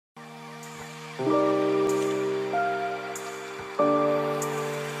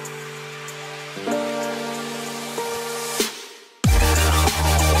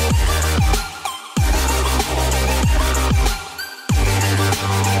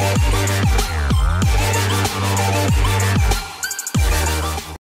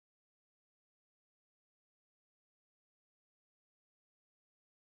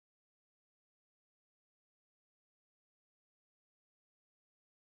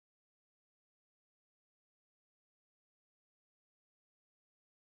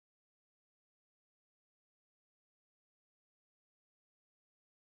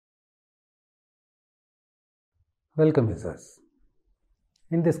Welcome users.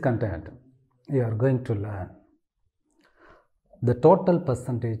 In this content, you are going to learn the total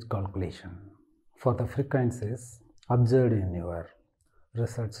percentage calculation for the frequencies observed in your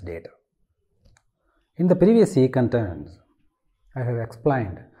research data. In the previous e-contents, I have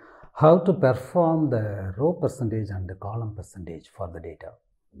explained how to perform the row percentage and the column percentage for the data.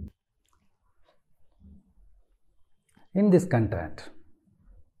 In this content,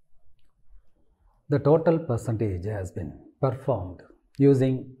 the total percentage has been performed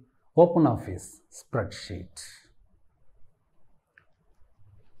using OpenOffice Spreadsheet.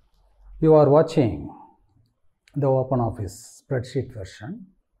 You are watching the OpenOffice Spreadsheet version.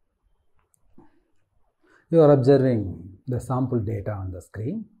 You are observing the sample data on the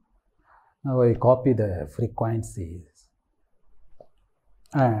screen. Now I copy the frequencies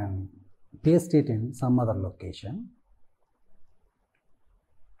and paste it in some other location.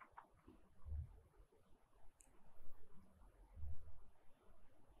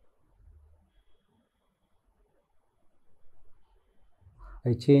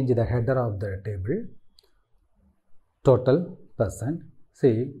 I change the header of the table, total percent.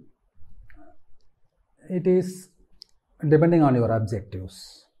 See, it is depending on your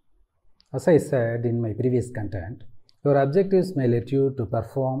objectives. As I said in my previous content, your objectives may let you to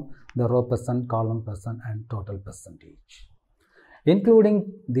perform the row percent, column percent and total percentage.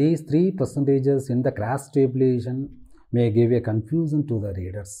 Including these three percentages in the cross tabulation may give a confusion to the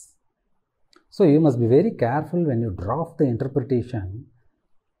readers. So you must be very careful when you draft the interpretation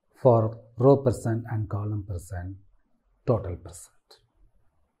for row percent and column percent, total percent.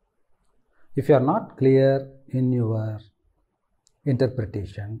 If you are not clear in your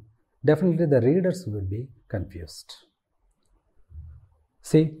interpretation, definitely the readers will be confused.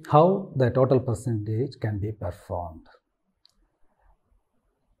 See how the total percentage can be performed.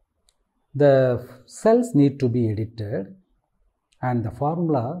 The cells need to be edited and the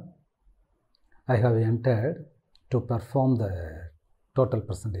formula I have entered to perform the total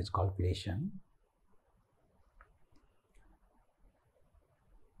percentage calculation.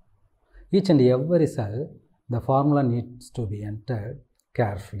 Each and every cell, the formula needs to be entered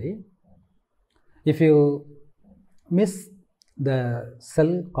carefully. If you miss the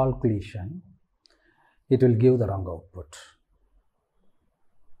cell calculation, it will give the wrong output.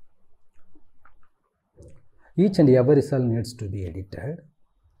 Each and every cell needs to be edited.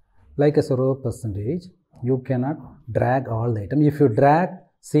 Like as a row percentage, you cannot drag all the items. If you drag,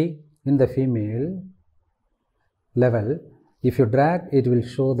 see in the female level, if you drag, it will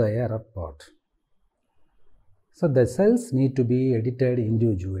show the error part. So the cells need to be edited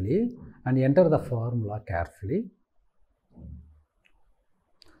individually and enter the formula carefully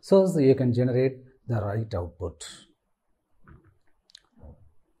so you can generate the right output.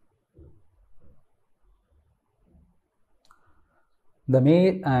 The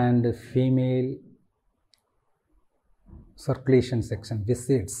male and female circulation section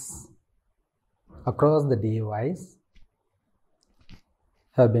visits across the device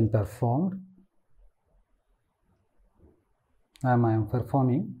have been performed. I am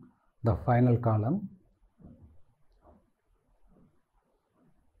performing the final column.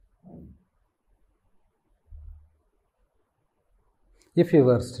 If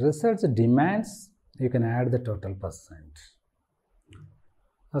your research demands, you can add the total percent.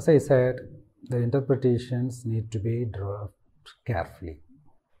 As I said, the interpretations need to be drawn carefully.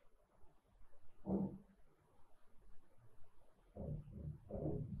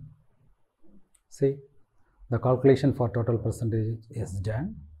 See, the calculation for total percentage is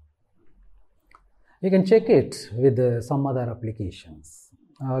done. You can check it with some other applications,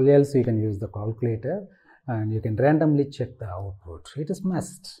 or else you can use the calculator and you can randomly check the output. It is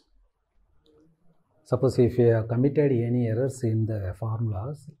must. Suppose if you have committed any errors in the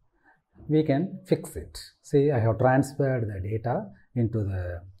formulas, we can fix it. See, I have transferred the data into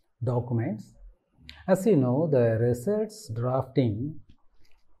the documents. As you know, the research drafting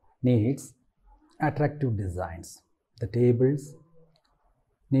needs attractive designs. The tables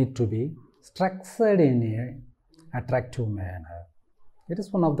need to be structured in an attractive manner. It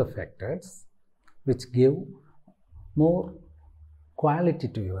is one of the factors which give more quality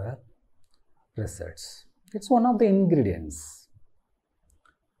to your research. It's one of the ingredients.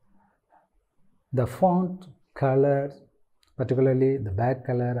 The font, color, particularly the back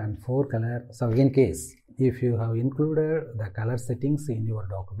color and fore color. So in case if you have included the color settings in your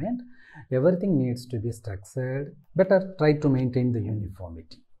document, everything needs to be structured. Better try to maintain the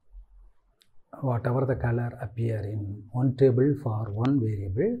uniformity. Whatever the color appear in one table for one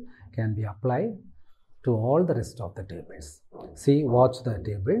variable can be applied to all the rest of the tables. See, watch the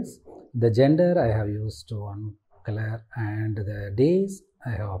tables. The gender I have used one color and the days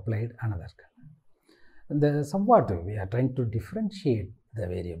I have applied another color. Somewhat we are trying to differentiate the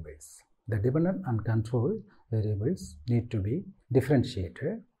variables. The dependent and control variables need to be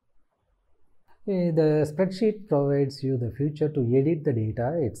differentiated. The spreadsheet provides you the feature to edit the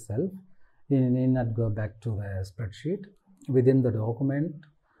data itself. You need not go back to the spreadsheet. Within the document,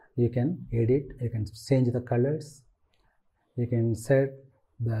 you can edit, you can change the colors, you can set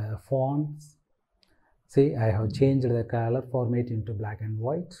the fonts. See, I have changed the color format into black and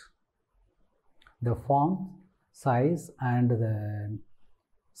white. The font size and the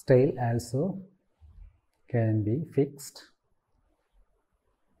style also can be fixed.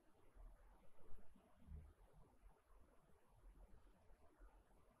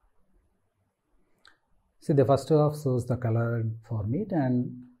 See, the first half shows the colored format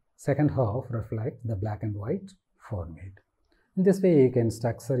and second half reflects the black and white format. In this way, you can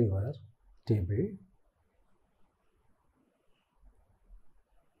structure your table.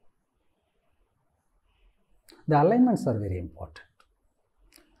 The alignments are very important.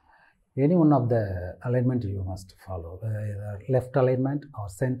 Any one of the alignment you must follow, either left alignment or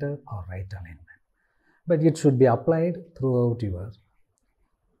center or right alignment. But it should be applied throughout your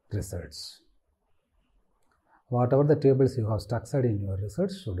research. Whatever the tables you have structured in your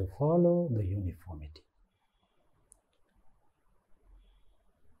research should follow the uniformity.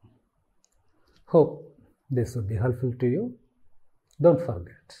 Hope this would be helpful to you. Don't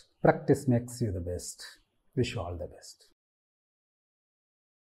forget, practice makes you the best. Wish you all the best.